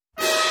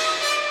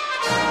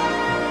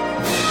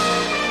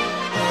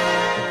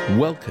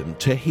Welcome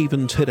to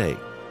Haven Today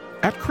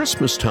at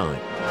Christmas time.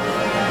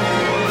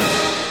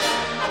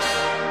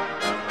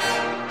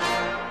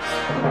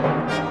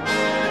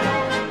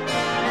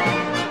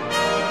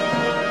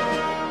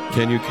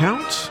 Can you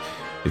count?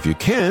 If you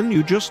can,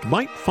 you just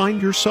might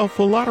find yourself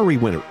a lottery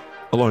winner,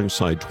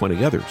 alongside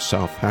 20 other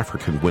South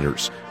African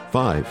winners.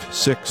 5,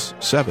 6,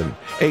 7,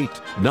 8,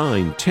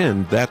 9,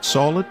 10, that's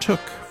all it took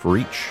for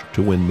each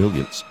to win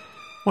millions.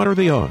 What are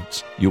the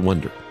odds, you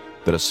wonder,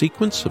 that a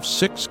sequence of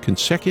 6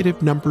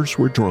 consecutive numbers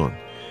were drawn?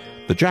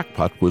 The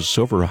jackpot was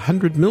over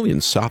 100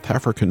 million South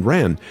African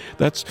rand.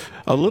 That's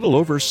a little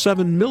over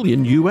 7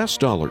 million US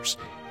dollars,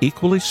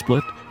 equally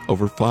split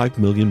over 5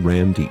 million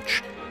rand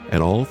each,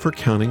 and all for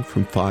counting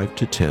from 5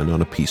 to 10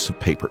 on a piece of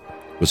paper.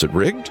 Was it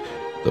rigged?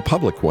 The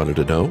public wanted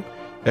to know.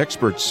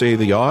 Experts say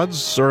the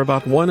odds are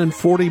about 1 in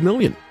 40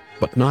 million,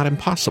 but not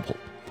impossible.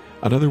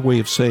 Another way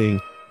of saying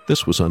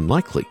this was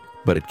unlikely,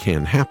 but it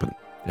can happen.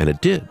 And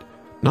it did.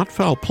 Not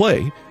foul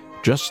play,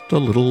 just a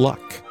little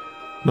luck.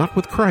 Not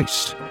with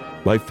Christ.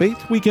 By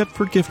faith we get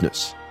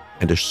forgiveness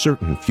and a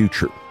certain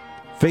future.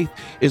 Faith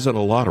isn't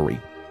a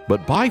lottery,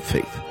 but by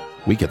faith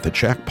we get the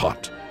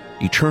jackpot.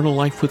 Eternal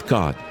life with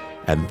God,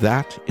 and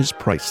that is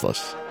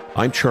priceless.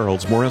 I'm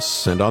Charles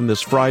Morris, and on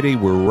this Friday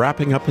we're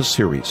wrapping up a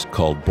series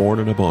called Born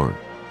in a Barn.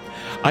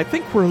 I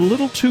think we're a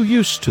little too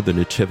used to the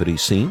nativity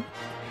scene.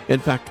 In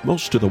fact,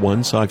 most of the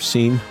ones I've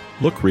seen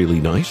look really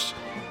nice.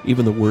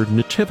 Even the word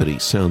nativity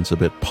sounds a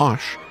bit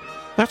posh.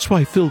 That's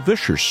why Phil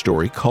Vischer's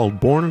story called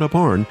Born in a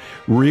Barn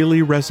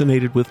really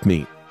resonated with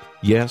me.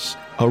 Yes,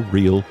 a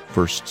real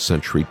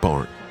first-century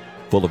barn,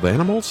 full of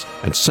animals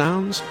and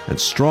sounds and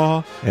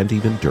straw and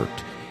even dirt.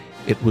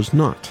 It was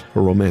not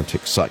a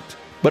romantic sight,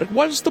 but it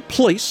was the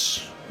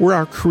place where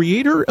our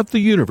Creator of the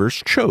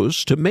universe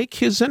chose to make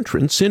his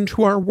entrance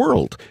into our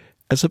world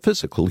as a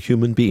physical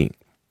human being.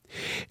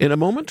 In a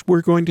moment,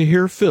 we're going to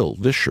hear Phil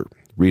Vischer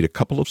read a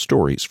couple of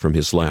stories from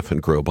his Laugh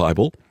and Grow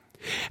Bible,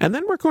 and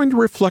then we're going to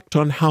reflect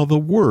on how the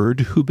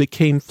Word who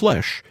became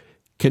flesh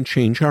can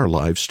change our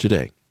lives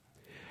today.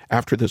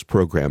 After this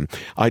program,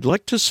 I'd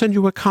like to send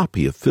you a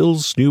copy of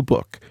Phil's new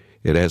book.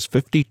 It has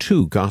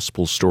 52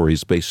 gospel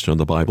stories based on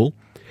the Bible,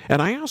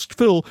 and I asked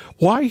Phil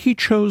why he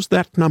chose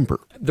that number.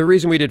 The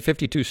reason we did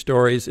 52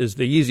 stories is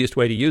the easiest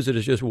way to use it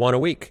is just one a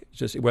week.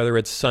 Just whether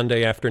it's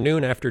Sunday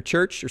afternoon after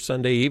church or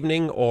Sunday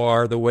evening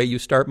or the way you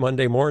start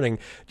Monday morning,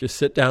 just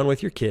sit down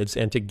with your kids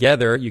and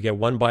together you get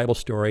one Bible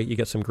story, you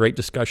get some great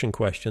discussion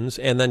questions,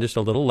 and then just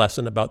a little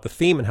lesson about the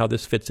theme and how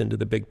this fits into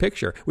the big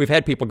picture. We've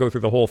had people go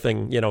through the whole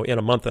thing, in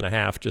a month and a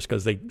half just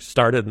because they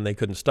started and they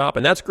couldn't stop.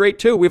 And that's great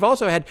too. We've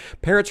also had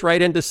parents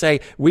write in to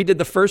say, we did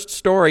the first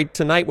story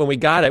tonight when we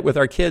got it with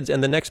our kids,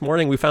 and the next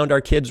morning we found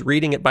our kids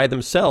reading it by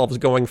themselves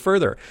going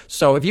further.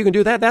 So if you can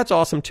do that, that's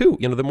awesome too.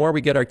 The more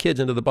we get our kids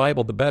into the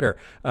Bible, the better.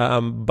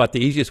 But the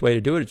easiest way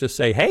to do it is just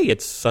say, hey,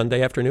 it's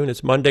Sunday afternoon,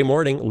 it's Monday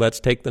morning, let's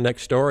take the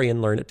next story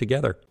and learn it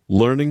together.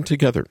 Learning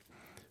together.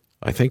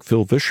 I think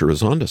Phil Vischer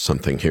is onto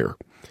something here.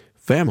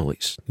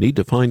 Families need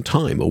to find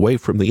time away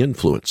from the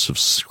influence of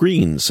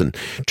screens and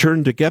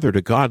turn together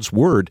to God's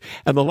Word,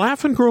 and the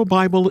Laugh and Grow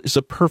Bible is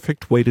a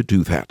perfect way to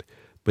do that.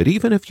 But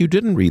even if you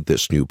didn't read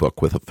this new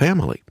book with a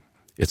family,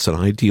 it's an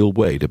ideal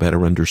way to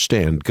better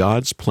understand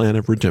God's plan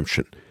of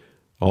redemption,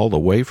 all the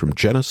way from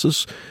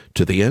Genesis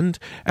to the end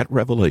at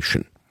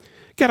Revelation.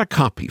 Get a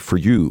copy for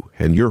you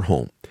and your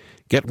home.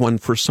 Get one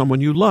for someone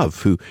you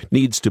love who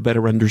needs to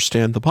better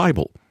understand the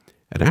Bible.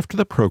 And after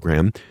the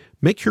program,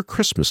 make your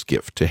Christmas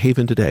gift to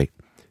Haven Today,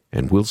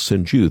 and we'll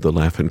send you the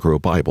Laugh and Grow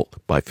Bible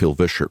by Phil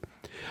Vischer.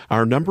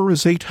 Our number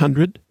is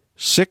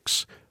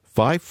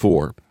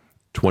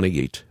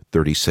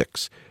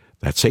 800-654-2836.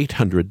 That's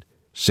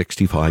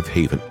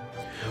 800-65-HAVEN.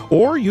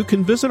 Or you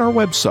can visit our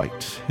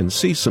website and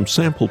see some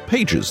sample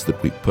pages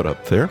that we've put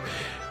up there.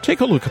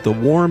 Take a look at the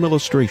warm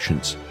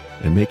illustrations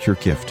and make your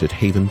gift at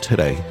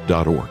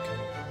haventoday.org.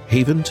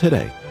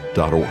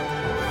 haventoday.org.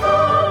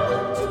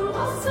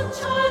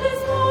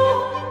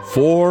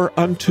 For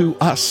unto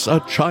us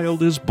a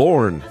child is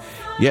born.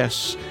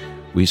 Yes,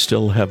 we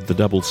still have the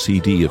double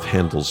CD of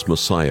Handel's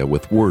Messiah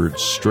with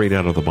words straight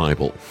out of the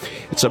Bible.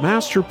 It's a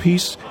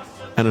masterpiece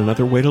and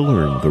another way to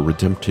learn the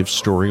redemptive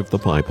story of the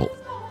Bible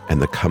and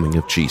the coming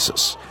of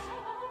Jesus.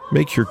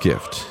 Make your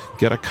gift.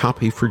 Get a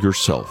copy for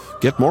yourself.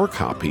 Get more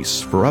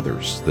copies for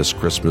others this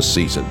Christmas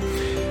season.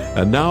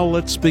 And now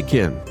let's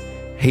begin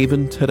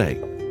Haven Today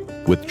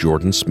with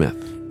Jordan Smith.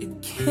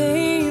 It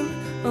came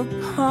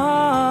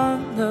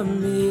upon the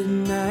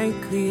midnight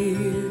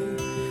clear,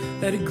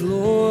 that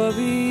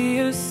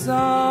glorious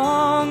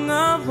song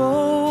of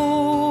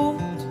old,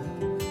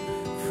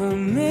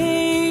 from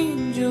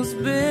angels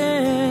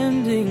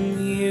bending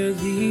near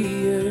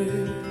the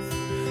earth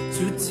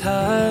to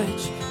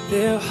touch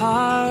their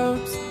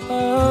harps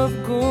of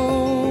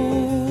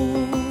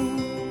gold.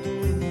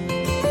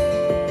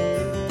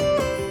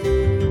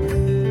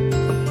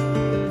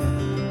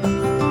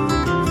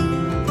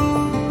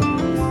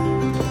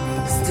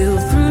 Still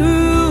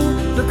through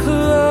the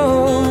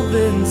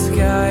cloven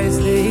skies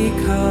they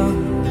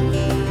come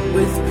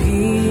with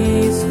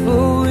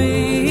peaceful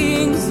wings.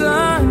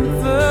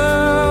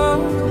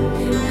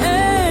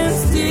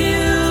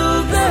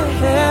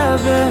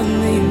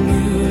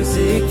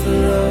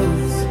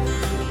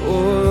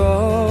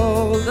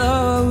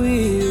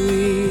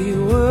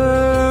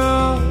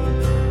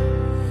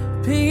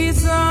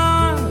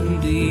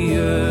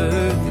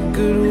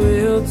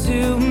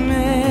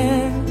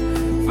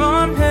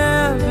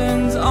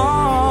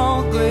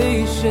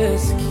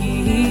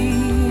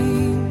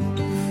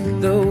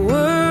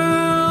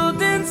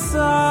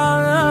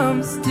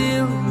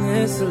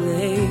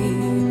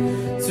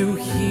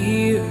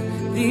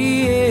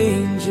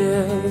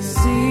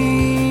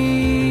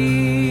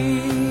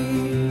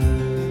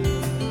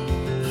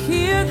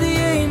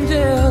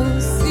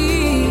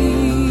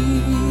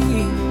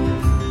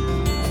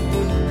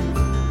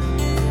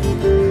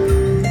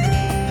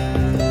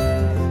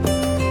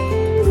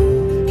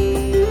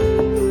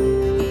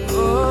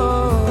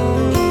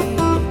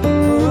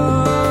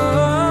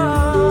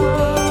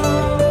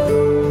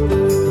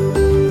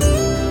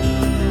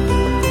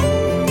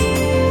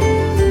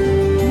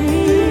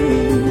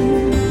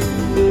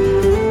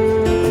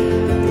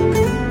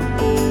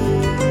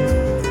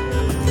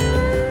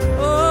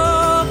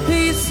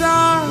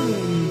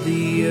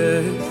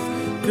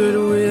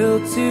 goodwill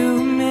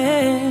to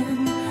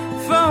men,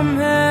 from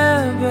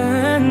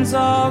heaven's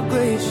all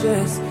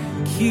gracious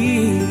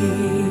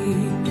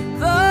King.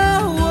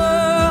 The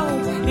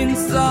world in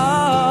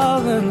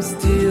solemn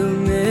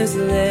stillness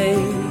lay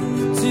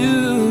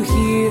to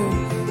hear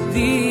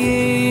the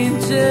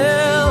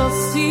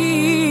angels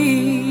sing.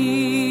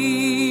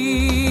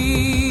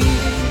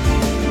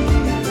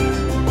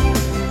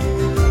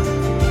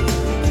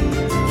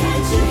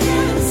 Can't you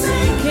hear them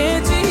sing?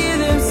 Can't you hear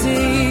them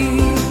sing?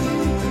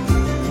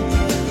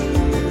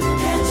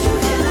 Can't you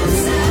hear them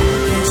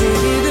sing? Can't you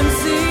hear them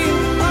sing?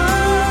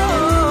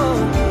 Oh,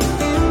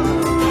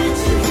 can't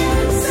you hear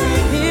them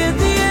sing? Hear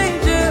the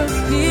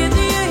angels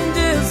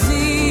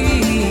sing.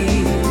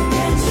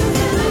 Can't you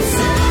hear them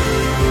sing?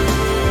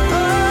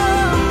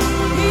 Oh,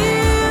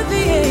 hear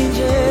the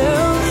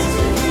angels. Can't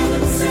you hear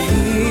them sing?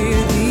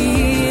 Hear the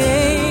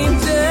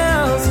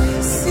angels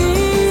sing.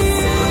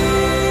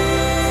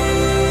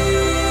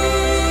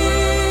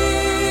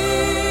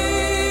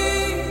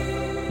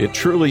 It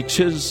truly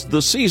 'tis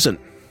the season,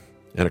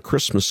 and a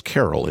Christmas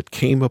carol, It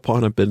Came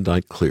Upon a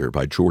Midnight Clear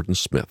by Jordan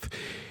Smith,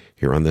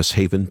 here on this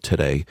haven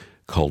today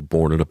called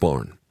Born in a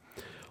Barn.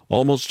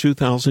 Almost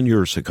 2,000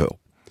 years ago,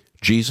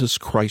 Jesus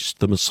Christ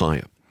the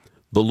Messiah,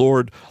 the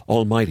Lord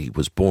Almighty,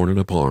 was born in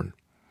a barn.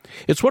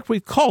 It's what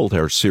we've called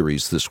our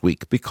series this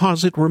week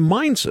because it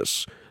reminds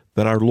us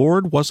that our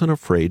Lord wasn't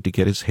afraid to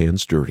get his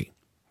hands dirty.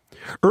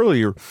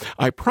 Earlier,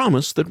 I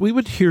promised that we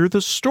would hear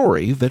the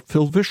story that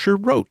Phil Vischer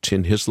wrote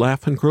in his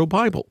Laugh and Grow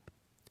Bible.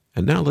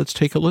 And now let's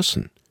take a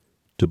listen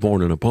to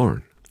Born in a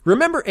Barn.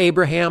 Remember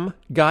Abraham?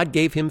 God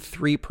gave him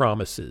 3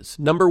 promises.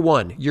 Number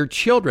 1, your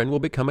children will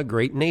become a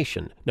great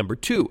nation. Number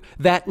 2,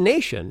 that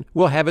nation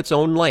will have its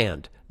own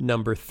land.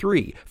 Number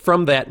 3,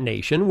 from that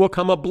nation will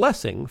come a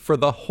blessing for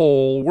the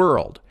whole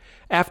world.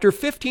 After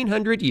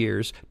 1,500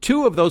 years,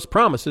 2 of those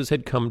promises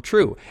had come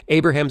true.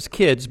 Abraham's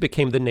kids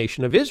became the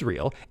nation of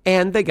Israel,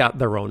 and they got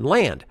their own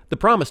land, the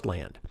promised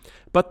land.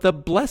 But the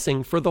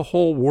blessing for the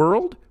whole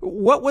world?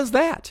 What was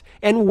that?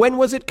 And when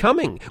was it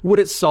coming? Would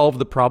it solve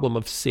the problem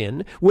of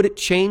sin? Would it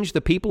change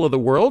the people of the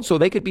world so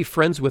they could be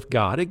friends with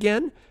God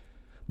again?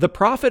 The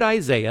prophet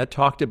Isaiah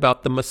talked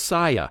about the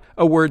Messiah,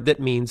 a word that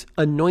means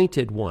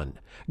anointed one.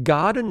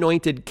 God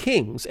anointed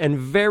kings and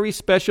very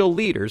special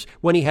leaders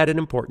when he had an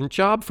important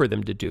job for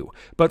them to do.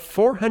 But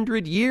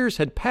 400 years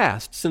had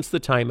passed since the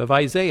time of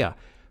Isaiah.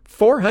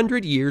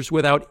 400 years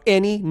without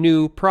any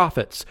new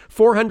prophets.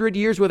 400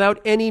 years without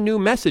any new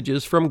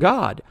messages from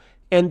God.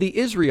 And the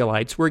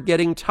Israelites were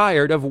getting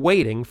tired of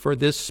waiting for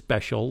this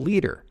special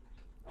leader.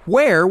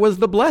 Where was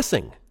the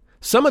blessing?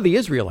 Some of the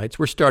Israelites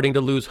were starting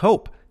to lose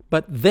hope.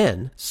 But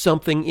then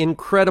something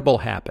incredible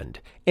happened.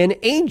 An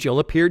angel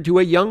appeared to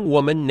a young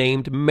woman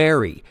named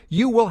Mary.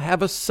 You will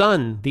have a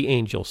son, the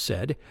angel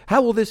said.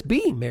 How will this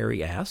be?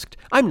 Mary asked.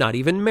 I'm not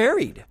even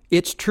married.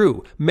 It's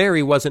true.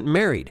 Mary wasn't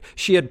married.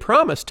 She had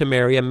promised to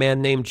marry a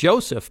man named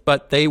Joseph,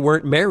 but they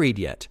weren't married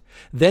yet.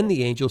 Then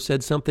the angel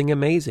said something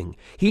amazing.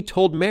 He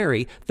told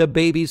Mary the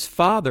baby's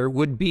father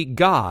would be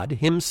God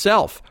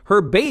himself. Her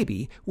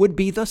baby would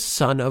be the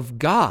Son of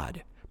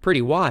God.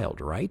 Pretty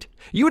wild, right?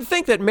 You would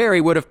think that Mary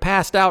would have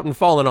passed out and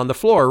fallen on the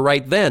floor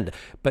right then.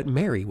 But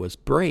Mary was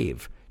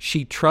brave.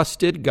 She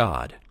trusted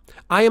God.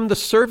 I am the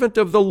servant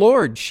of the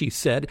Lord, she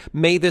said.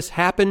 May this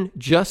happen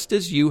just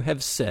as you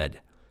have said.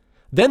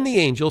 Then the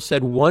angel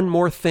said one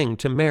more thing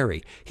to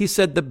Mary. He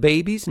said the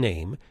baby's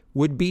name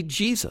would be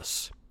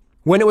Jesus.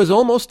 When it was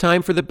almost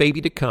time for the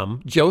baby to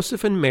come,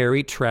 Joseph and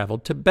Mary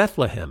traveled to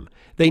Bethlehem.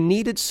 They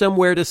needed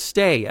somewhere to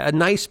stay, a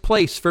nice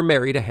place for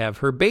Mary to have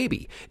her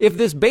baby. If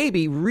this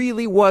baby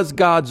really was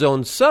God's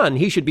own son,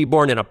 he should be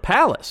born in a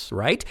palace,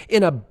 right?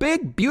 In a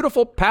big,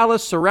 beautiful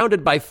palace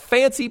surrounded by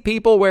fancy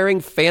people wearing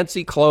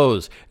fancy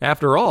clothes.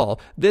 After all,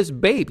 this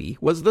baby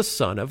was the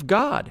Son of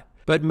God.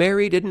 But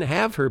Mary didn't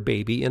have her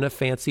baby in a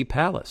fancy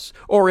palace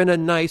or in a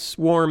nice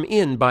warm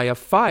inn by a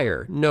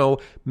fire. No,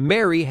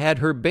 Mary had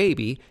her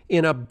baby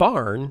in a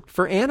barn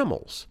for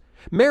animals.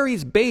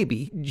 Mary's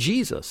baby,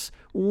 Jesus,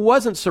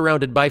 wasn't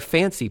surrounded by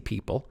fancy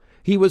people.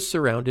 He was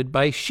surrounded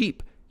by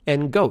sheep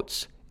and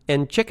goats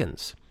and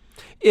chickens.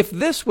 If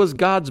this was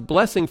God's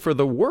blessing for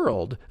the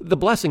world, the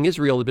blessing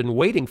Israel had been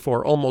waiting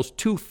for almost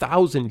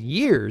 2,000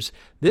 years,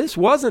 this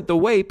wasn't the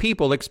way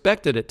people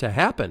expected it to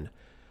happen.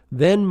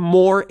 Then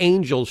more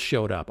angels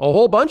showed up, a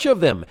whole bunch of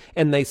them,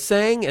 and they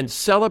sang and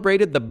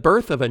celebrated the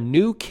birth of a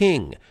new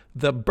king,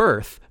 the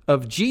birth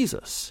of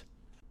Jesus.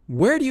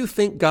 Where do you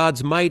think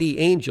God's mighty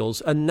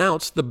angels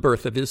announced the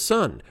birth of his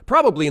son?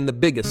 Probably in the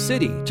biggest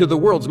city, to the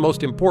world's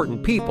most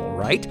important people,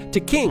 right? To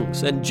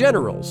kings and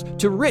generals,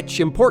 to rich,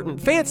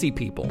 important, fancy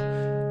people.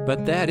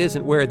 But that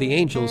isn't where the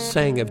angels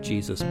sang of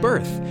Jesus'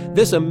 birth.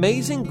 This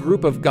amazing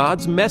group of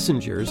God's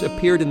messengers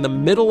appeared in the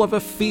middle of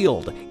a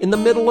field, in the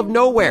middle of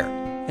nowhere.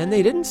 And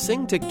they didn't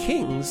sing to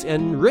kings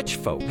and rich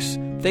folks.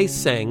 They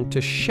sang to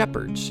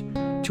shepherds,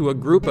 to a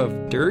group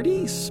of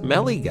dirty,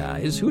 smelly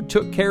guys who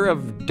took care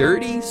of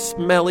dirty,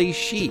 smelly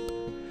sheep.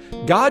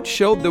 God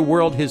showed the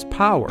world his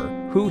power,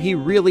 who he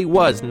really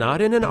was,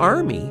 not in an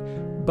army,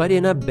 but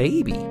in a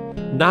baby,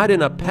 not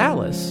in a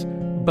palace,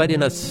 but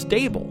in a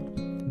stable,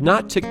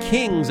 not to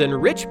kings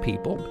and rich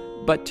people,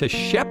 but to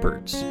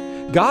shepherds.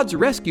 God's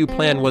rescue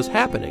plan was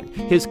happening.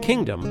 His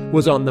kingdom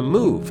was on the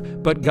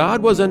move, but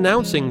God was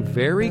announcing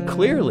very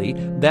clearly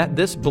that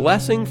this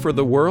blessing for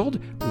the world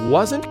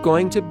wasn't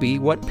going to be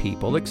what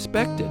people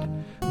expected.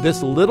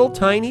 This little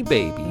tiny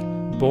baby,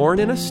 born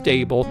in a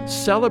stable,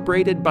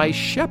 celebrated by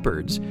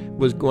shepherds,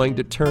 was going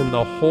to turn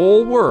the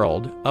whole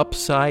world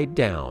upside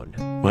down.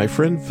 My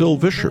friend Phil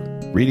Vischer,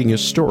 reading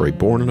his story,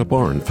 Born in a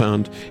Barn,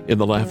 found in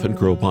the Laugh and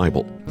Grow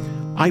Bible.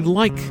 I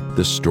like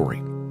this story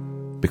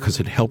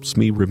because it helps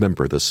me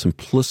remember the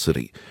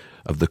simplicity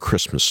of the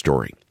Christmas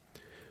story.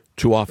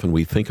 Too often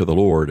we think of the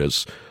Lord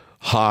as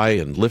high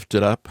and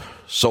lifted up,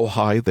 so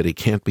high that he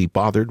can't be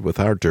bothered with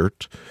our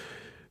dirt.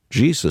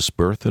 Jesus'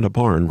 birth in a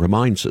barn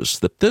reminds us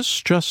that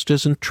this just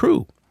isn't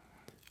true.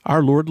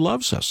 Our Lord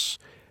loves us,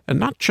 and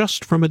not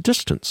just from a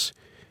distance.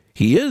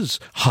 He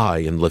is high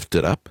and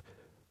lifted up,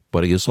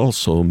 but he is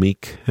also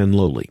meek and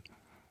lowly.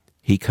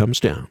 He comes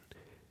down,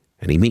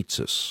 and he meets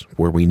us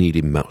where we need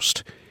him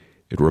most.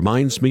 It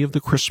reminds me of the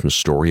Christmas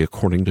story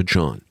according to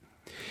John.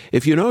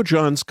 If you know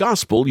John's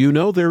Gospel, you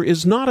know there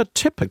is not a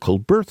typical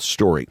birth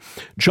story.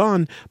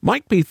 John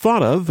might be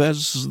thought of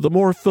as the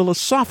more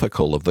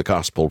philosophical of the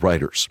Gospel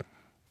writers.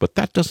 But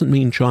that doesn't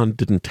mean John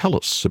didn't tell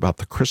us about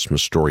the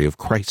Christmas story of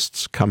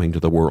Christ's coming to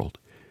the world.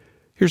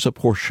 Here's a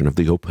portion of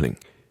the opening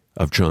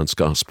of John's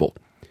Gospel.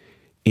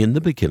 In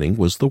the beginning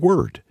was the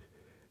Word,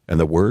 and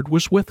the Word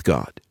was with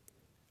God,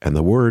 and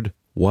the Word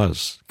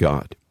was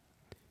God.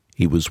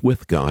 He was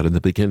with God in the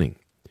beginning.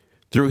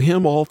 Through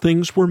him all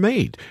things were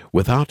made.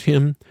 Without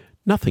him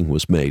nothing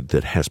was made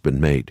that has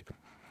been made.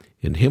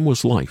 In him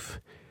was life,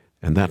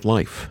 and that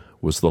life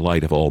was the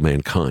light of all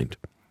mankind.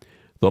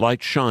 The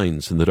light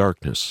shines in the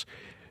darkness,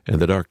 and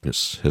the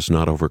darkness has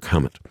not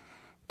overcome it.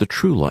 The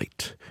true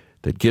light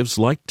that gives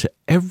light to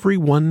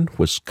everyone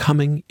was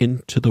coming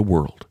into the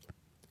world.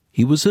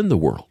 He was in the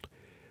world,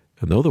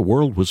 and though the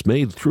world was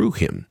made through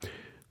him,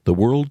 the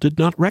world did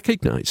not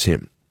recognize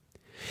him.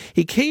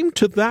 He came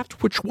to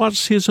that which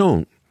was his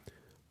own,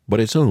 but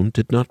his own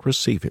did not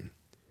receive him.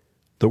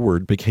 The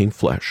Word became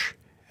flesh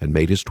and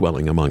made his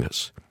dwelling among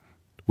us.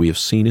 We have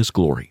seen his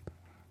glory,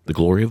 the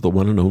glory of the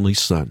one and only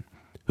Son,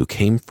 who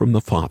came from the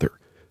Father,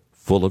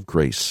 full of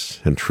grace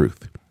and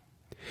truth.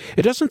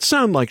 It doesn't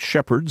sound like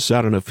shepherds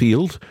out in a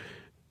field.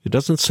 It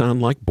doesn't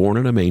sound like born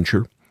in a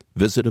manger,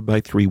 visited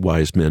by 3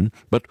 wise men.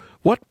 But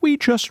what we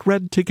just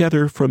read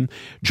together from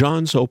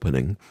John's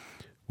opening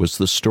was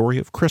the story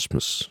of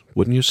Christmas,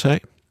 wouldn't you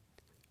say?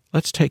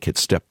 Let's take it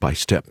step by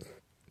step.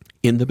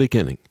 In the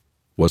beginning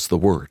was the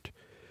Word.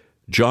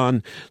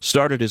 John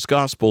started his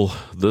gospel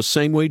the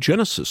same way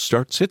Genesis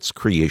starts its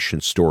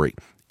creation story,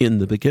 in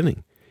the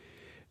beginning.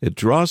 It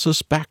draws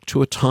us back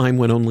to a time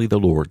when only the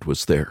Lord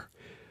was there,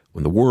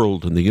 when the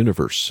world and the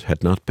universe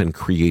had not been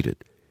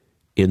created.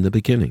 In the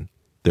beginning,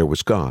 there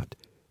was God,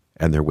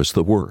 and there was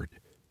the Word,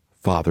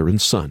 Father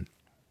and Son.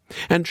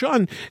 And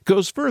John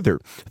goes further.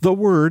 The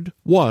Word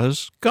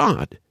was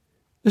God.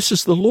 This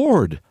is the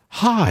Lord,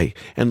 high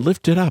and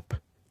lifted up.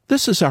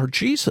 This is our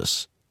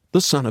Jesus,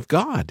 the Son of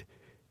God.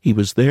 He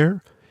was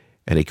there,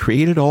 and he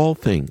created all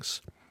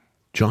things.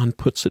 John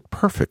puts it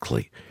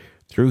perfectly.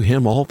 Through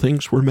him all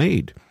things were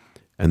made.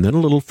 And then a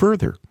little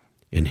further,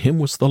 in him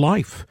was the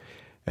life,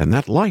 and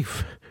that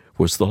life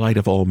was the light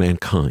of all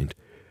mankind.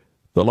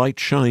 The light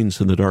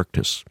shines in the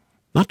darkness,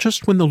 not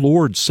just when the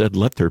Lord said,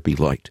 "Let there be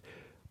light,"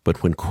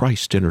 but when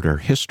Christ entered our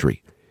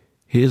history.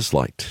 His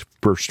light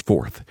burst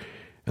forth,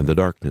 and the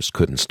darkness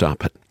couldn't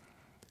stop it.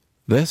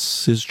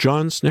 This is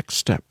John's next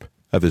step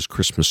of his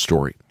Christmas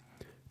story.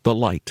 The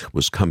light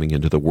was coming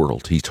into the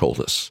world, he told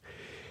us.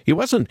 He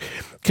wasn't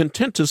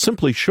content to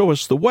simply show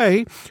us the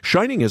way,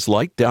 shining his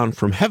light down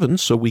from heaven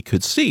so we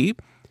could see.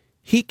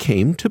 He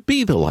came to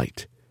be the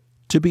light,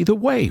 to be the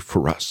way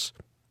for us,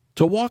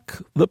 to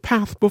walk the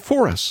path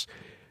before us,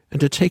 and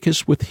to take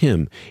us with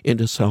him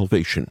into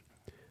salvation.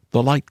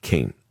 The light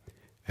came,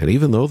 and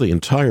even though the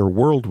entire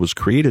world was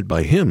created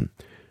by him,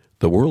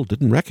 the world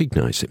didn't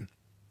recognize him.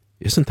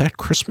 Isn't that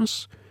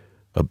Christmas?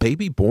 A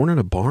baby born in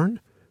a barn?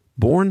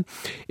 Born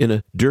in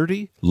a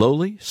dirty,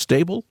 lowly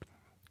stable?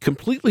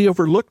 Completely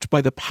overlooked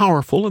by the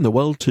powerful and the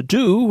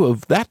well-to-do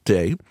of that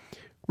day,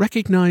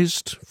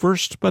 recognized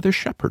first by the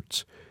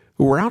shepherds,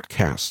 who were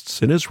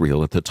outcasts in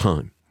Israel at the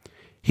time.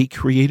 He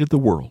created the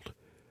world,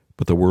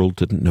 but the world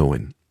didn't know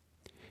him.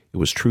 It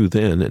was true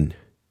then, and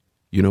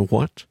you know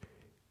what?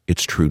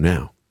 It's true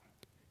now.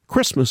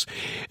 Christmas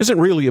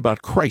isn't really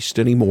about Christ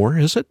anymore,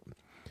 is it?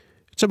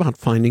 It's about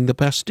finding the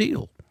best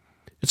deal.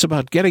 It's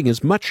about getting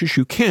as much as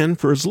you can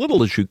for as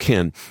little as you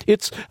can.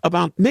 It's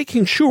about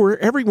making sure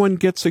everyone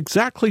gets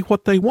exactly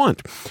what they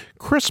want.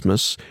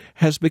 Christmas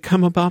has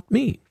become about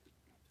me,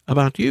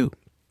 about you.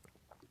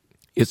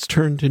 It's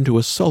turned into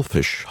a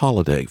selfish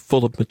holiday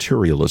full of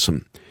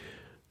materialism.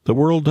 The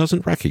world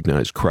doesn't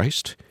recognize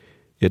Christ.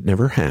 It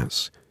never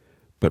has.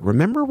 But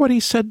remember what he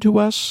said to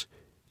us?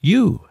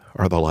 You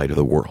are the light of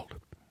the world.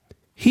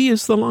 He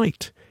is the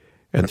light,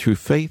 and through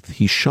faith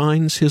he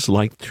shines his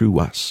light through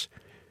us.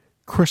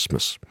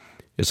 Christmas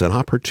is an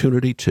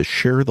opportunity to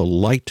share the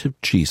light of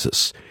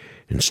Jesus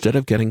instead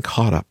of getting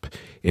caught up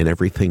in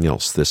everything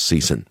else this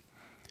season.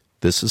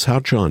 This is how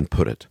John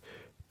put it.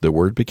 The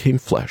Word became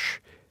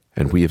flesh,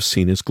 and we have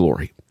seen his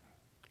glory.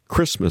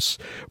 Christmas,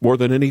 more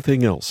than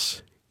anything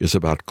else, is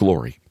about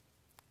glory.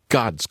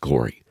 God's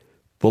glory.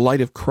 The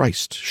light of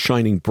Christ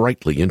shining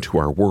brightly into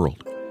our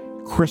world.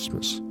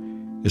 Christmas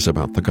is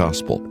about the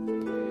gospel.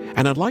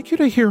 And I'd like you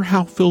to hear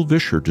how Phil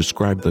Vischer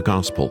described the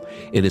gospel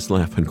in his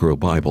Laugh and Grow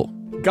Bible.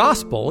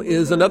 Gospel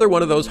is another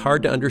one of those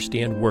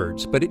hard-to-understand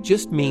words, but it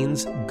just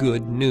means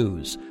good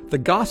news. The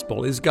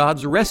gospel is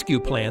God's rescue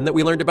plan that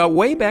we learned about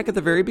way back at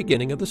the very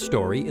beginning of the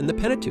story in the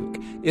Pentateuch.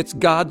 It's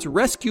God's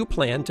rescue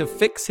plan to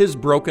fix his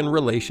broken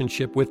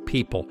relationship with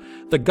people.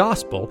 The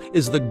gospel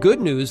is the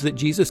good news that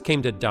Jesus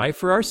came to die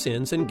for our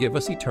sins and give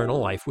us eternal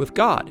life with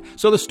God.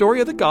 So the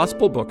story of the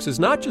gospel books is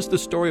not just the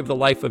story of the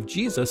life of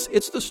Jesus,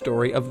 it's the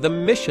story of the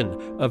mission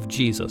of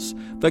Jesus.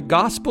 The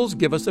gospels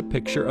give us a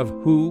picture of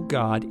who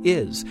God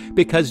is.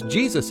 Because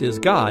Jesus is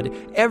God,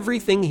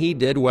 everything he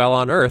did while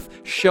on earth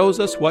shows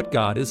us what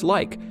God is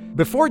like.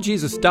 Before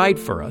Jesus died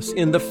for us,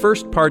 in the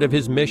first part of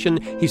his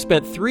mission, he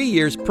spent 3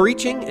 years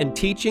preaching and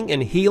teaching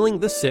and healing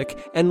the sick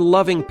and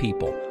loving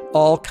people.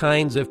 All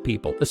kinds of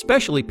people,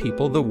 especially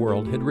people the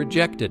world had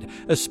rejected,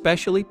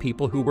 especially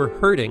people who were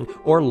hurting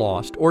or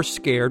lost or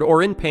scared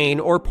or in pain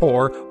or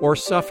poor or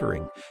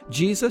suffering.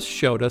 Jesus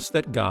showed us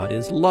that God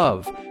is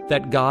love,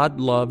 that God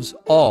loves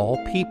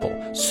all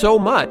people, so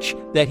much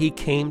that he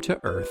came to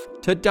earth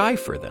to die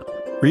for them.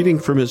 Reading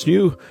from his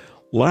new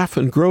Laugh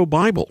and Grow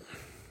Bible,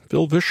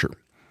 Phil Vischer.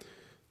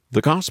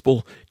 The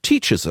gospel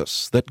teaches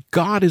us that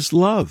God is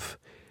love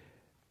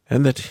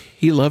and that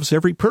he loves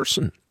every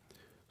person.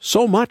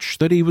 So much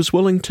that he was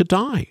willing to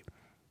die.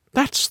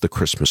 That's the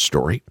Christmas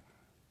story.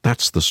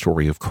 That's the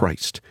story of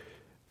Christ.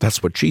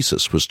 That's what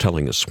Jesus was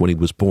telling us when he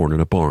was born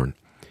in a barn.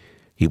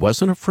 He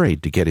wasn't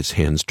afraid to get his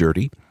hands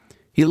dirty.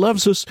 He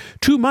loves us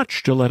too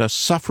much to let us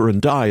suffer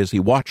and die as he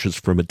watches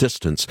from a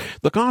distance.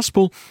 The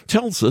gospel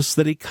tells us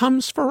that he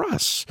comes for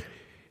us.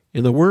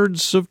 In the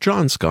words of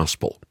John's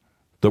gospel,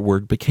 the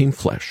Word became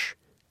flesh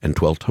and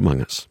dwelt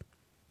among us.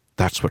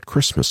 That's what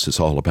Christmas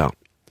is all about.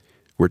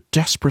 We're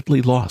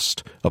desperately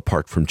lost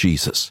apart from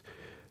Jesus.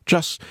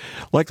 Just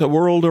like the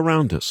world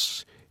around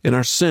us, in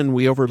our sin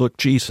we overlook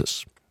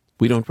Jesus.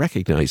 We don't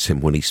recognize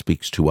him when he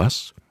speaks to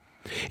us.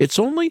 It's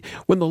only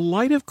when the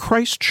light of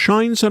Christ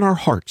shines in our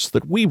hearts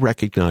that we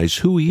recognize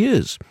who he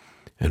is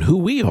and who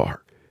we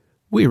are.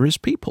 We're his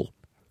people.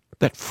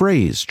 That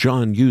phrase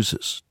John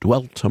uses,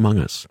 dwelt among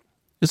us,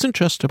 isn't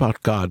just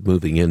about God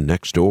moving in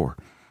next door.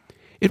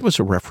 It was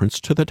a reference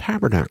to the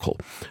tabernacle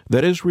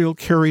that Israel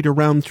carried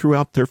around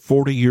throughout their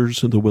 40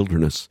 years in the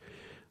wilderness.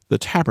 The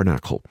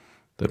tabernacle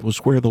that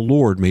was where the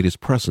Lord made his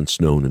presence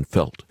known and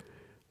felt.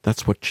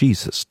 That's what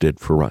Jesus did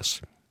for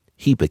us.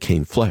 He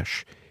became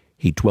flesh.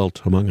 He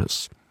dwelt among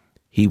us.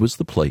 He was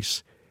the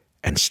place,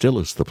 and still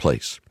is the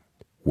place,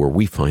 where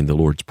we find the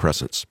Lord's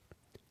presence.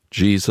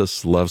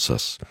 Jesus loves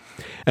us,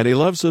 and he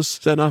loves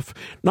us enough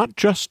not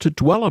just to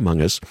dwell among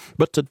us,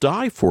 but to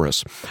die for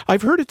us.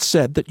 I've heard it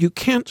said that you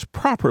can't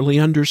properly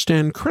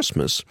understand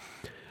Christmas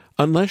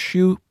unless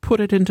you put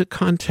it into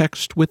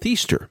context with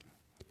Easter.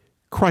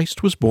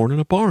 Christ was born in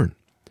a barn,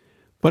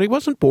 but he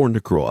wasn't born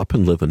to grow up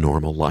and live a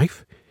normal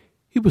life.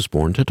 He was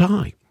born to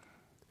die,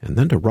 and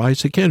then to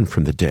rise again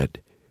from the dead.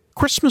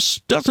 Christmas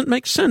doesn't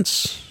make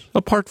sense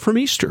apart from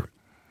Easter.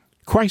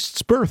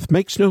 Christ's birth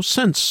makes no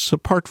sense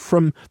apart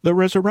from the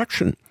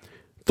resurrection.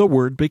 The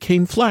Word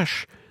became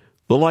flesh.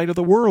 The light of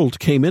the world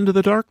came into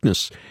the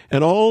darkness,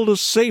 and all to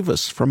save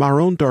us from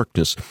our own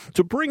darkness,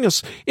 to bring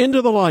us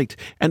into the light,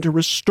 and to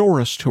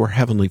restore us to our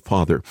Heavenly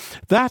Father.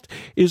 That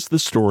is the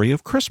story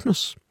of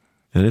Christmas,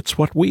 and it's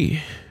what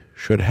we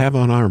should have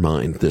on our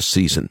mind this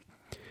season.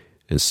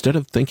 Instead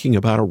of thinking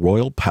about a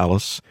royal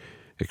palace,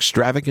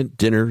 extravagant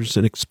dinners,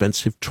 and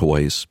expensive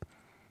toys,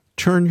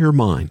 turn your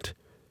mind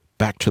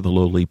back to the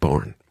lowly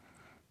barn,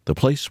 the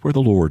place where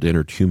the Lord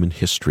entered human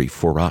history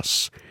for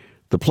us,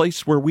 the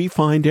place where we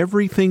find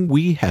everything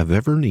we have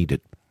ever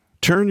needed.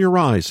 Turn your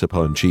eyes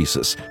upon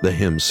Jesus, the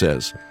hymn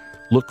says.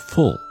 Look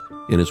full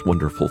in his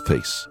wonderful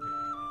face,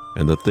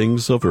 and the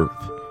things of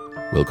earth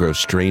will grow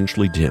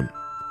strangely dim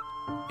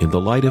in the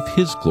light of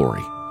his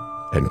glory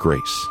and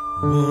grace.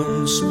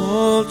 One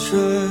small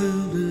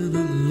child in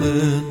a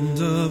land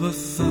of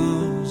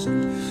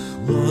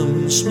 1,000,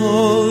 one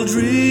small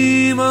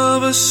dream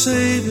of a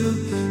Savior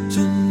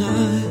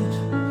tonight,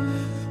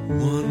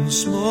 one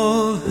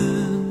small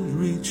hand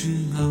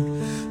reaching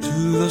out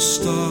to the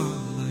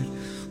starlight,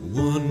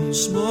 one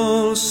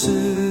small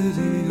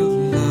city of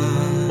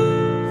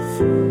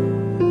life,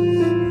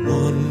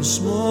 one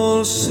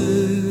small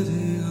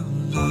city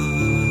of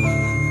life.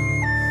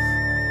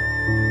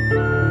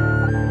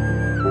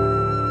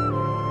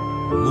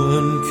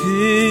 One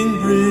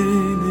king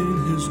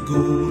bringing his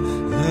gold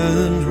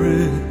and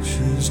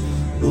riches,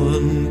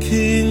 one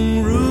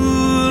king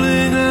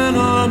ruling an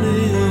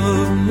army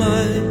of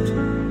might,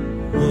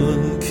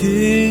 one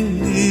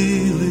king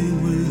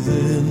kneeling with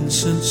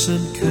incense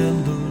and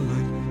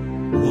candlelight,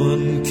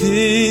 one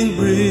king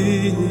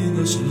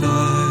brings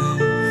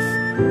life.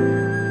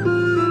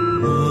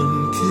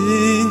 One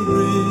King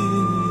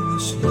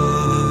brings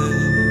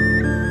life.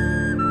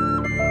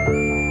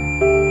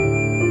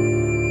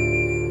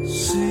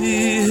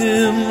 See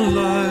him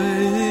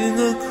lying,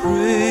 a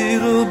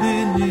cradle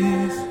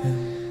beneath him.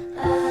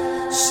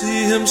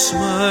 See him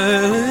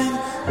smiling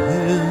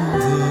in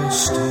the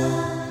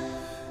stall.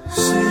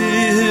 See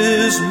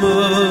his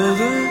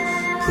mother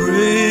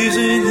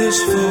praising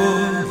his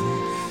father.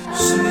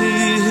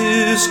 See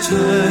his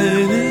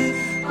tiny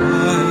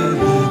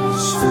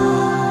eyelids fall.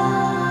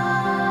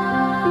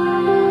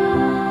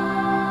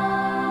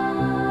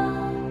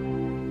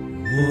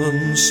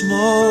 One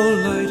small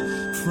light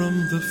from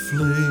the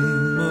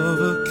flame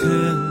of a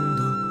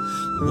candle.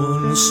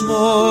 One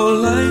small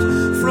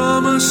light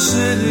from a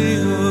city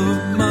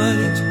of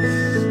might.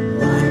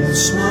 One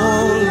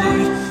small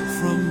light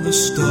from the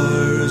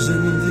stars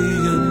in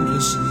the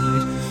endless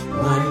night.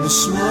 One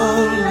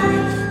small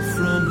light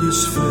from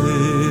his face.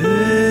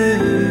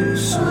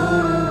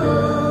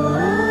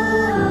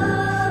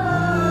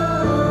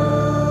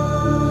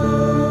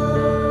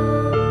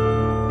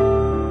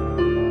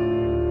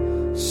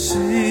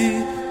 See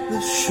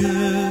the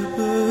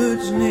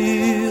shepherds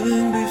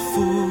kneeling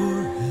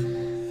before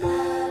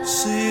him.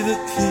 See the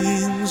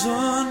kings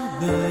on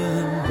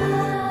bended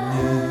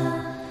knee.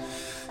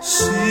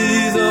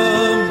 See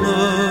the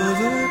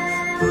mother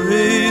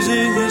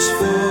praising his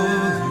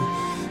father.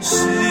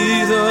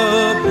 See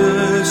the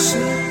blessed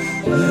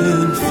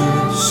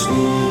infant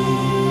sleep.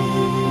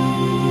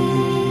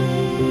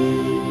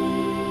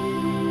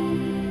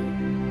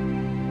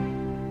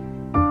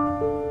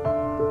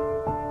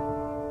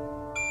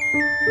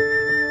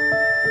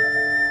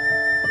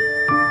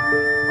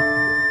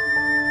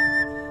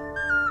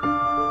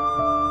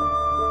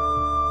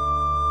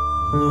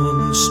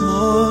 One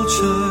small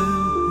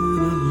child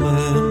in a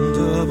land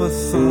of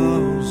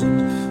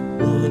 1,000.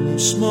 One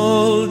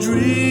small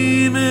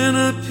dream in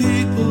a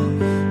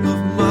people of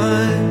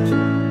might.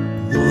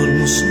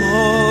 One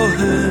small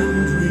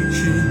hand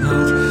reaching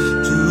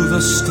out to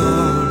the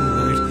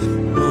starlight.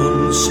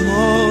 One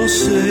small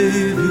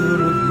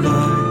savior of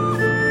life.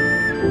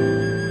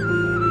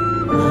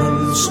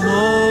 One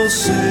small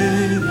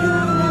savior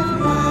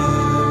of life.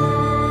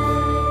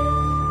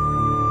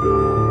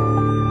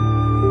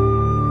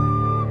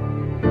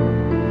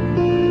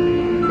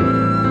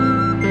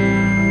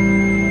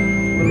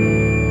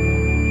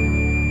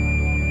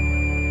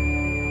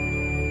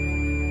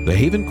 The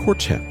Haven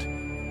Quartet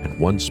and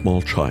One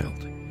Small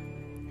Child,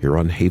 here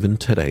on Haven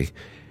Today,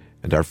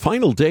 and our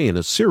final day in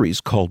a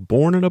series called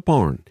Born in a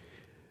Barn.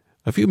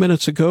 A few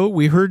minutes ago,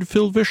 we heard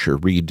Phil Vischer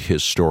read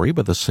his story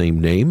by the same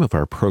name of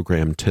our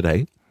program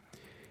today.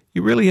 He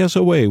really has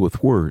a way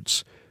with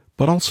words,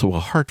 but also a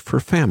heart for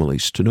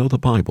families to know the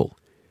Bible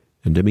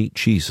and to meet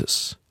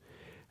Jesus.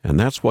 And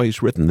that's why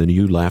he's written the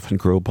new Laugh and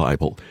Grow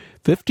Bible,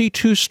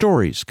 52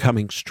 stories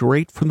coming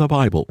straight from the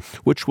Bible,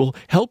 which will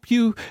help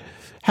you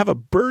have a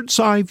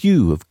bird's-eye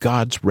view of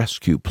God's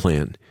rescue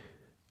plan.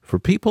 For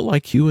people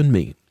like you and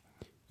me,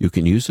 you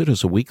can use it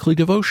as a weekly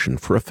devotion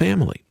for a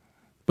family.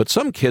 But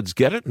some kids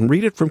get it and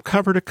read it from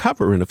cover to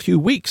cover in a few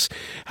weeks.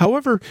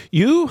 However,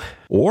 you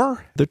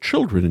or the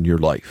children in your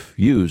life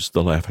use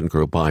the Laugh and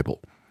Grow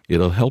Bible.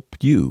 It'll help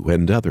you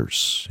and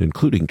others,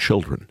 including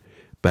children,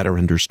 better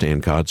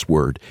understand God's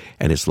Word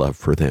and His love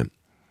for them.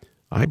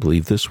 I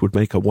believe this would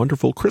make a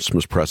wonderful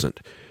Christmas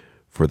present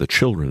for the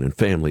children and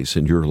families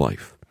in your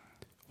life.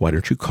 Why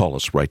don't you call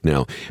us right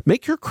now?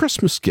 Make your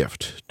Christmas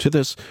gift to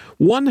this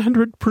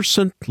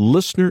 100%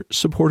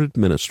 listener-supported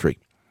ministry.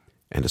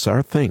 And as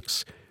our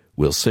thanks,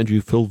 we'll send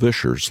you Phil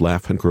Vischer's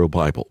Laugh and Grow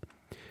Bible.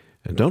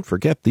 And don't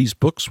forget, these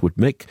books would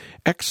make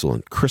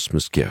excellent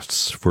Christmas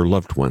gifts for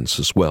loved ones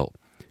as well.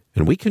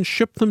 And we can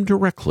ship them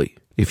directly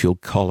if you'll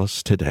call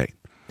us today.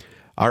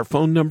 Our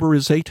phone number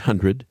is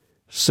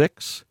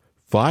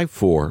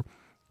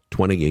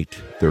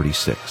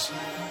 800-654-2836.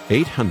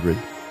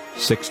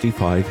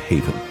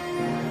 800-65-HAVEN.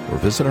 Or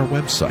visit our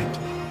website.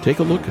 Take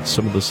a look at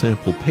some of the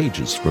sample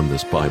pages from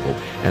this Bible,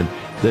 and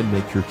then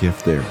make your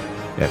gift there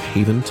at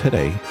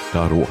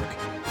haventoday.org.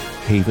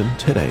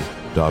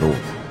 haventoday.org.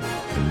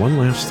 And one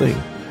last thing.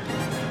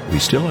 We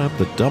still have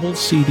the double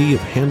CD of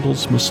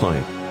Handel's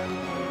Messiah.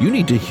 You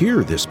need to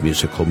hear this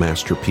musical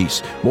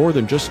masterpiece more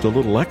than just a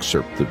little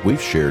excerpt that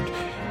we've shared.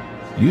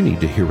 You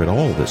need to hear it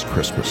all this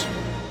Christmas.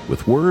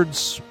 With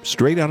words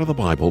straight out of the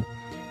Bible,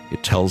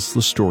 it tells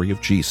the story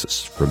of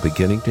Jesus from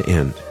beginning to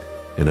end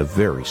in a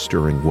very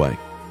stirring way.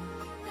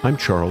 I'm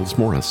Charles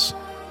Morris.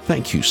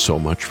 Thank you so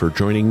much for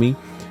joining me.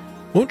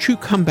 Won't you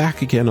come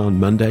back again on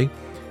Monday,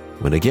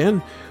 when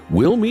again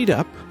we'll meet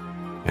up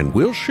and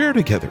we'll share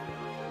together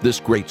this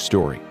great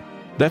story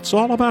that's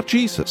all about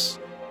Jesus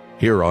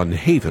here on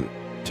Haven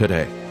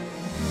Today.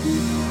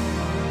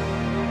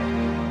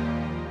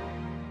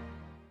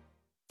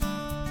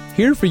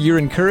 Here for your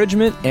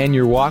encouragement and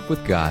your walk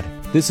with God.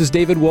 This is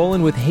David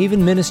Wolin with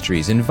Haven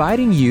Ministries,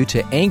 inviting you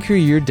to anchor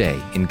your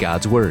day in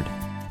God's Word.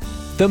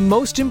 The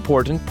most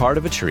important part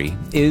of a tree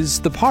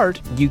is the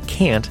part you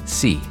can't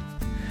see.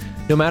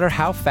 No matter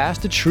how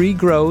fast a tree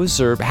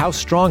grows or how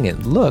strong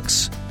it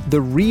looks,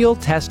 the real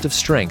test of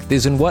strength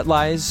is in what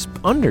lies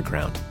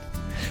underground.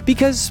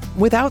 Because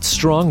without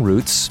strong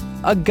roots,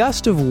 a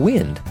gust of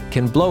wind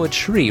can blow a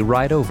tree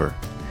right over.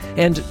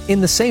 And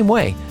in the same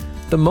way,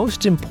 the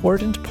most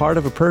important part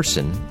of a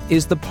person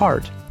is the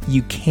part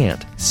you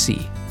can't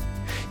see.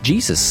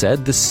 Jesus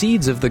said the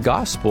seeds of the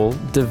gospel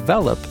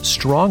develop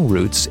strong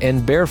roots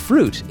and bear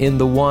fruit in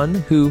the one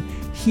who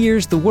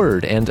hears the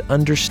word and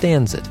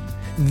understands it.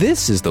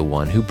 This is the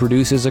one who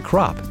produces a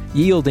crop,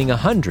 yielding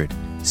 100,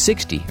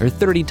 60, or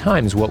 30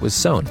 times what was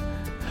sown.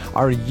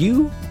 Are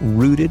you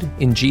rooted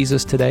in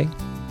Jesus today?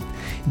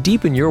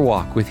 Deepen your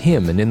walk with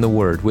Him and in the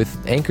Word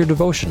with Anchor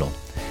Devotional.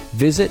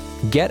 Visit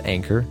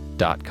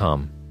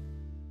getanchor.com.